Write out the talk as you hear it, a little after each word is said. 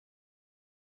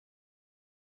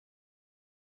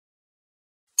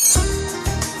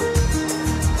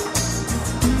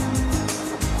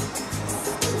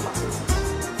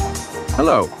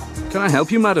Hello. Can I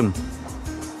help you, madam?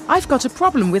 I've got a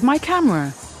problem with my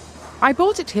camera. I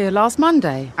bought it here last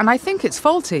Monday, and I think it's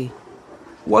faulty.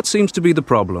 What seems to be the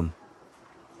problem?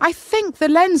 I think the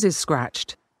lens is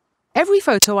scratched. Every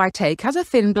photo I take has a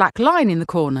thin black line in the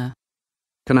corner.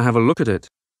 Can I have a look at it?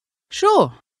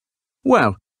 Sure.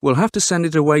 Well, we'll have to send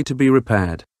it away to be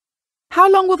repaired. How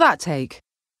long will that take?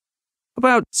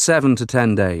 About 7 to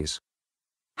 10 days.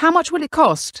 How much will it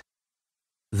cost?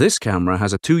 This camera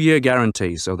has a 2-year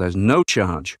guarantee, so there's no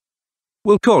charge.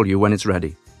 We'll call you when it's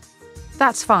ready.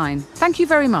 That's fine. Thank you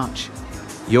very much.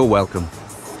 You're welcome.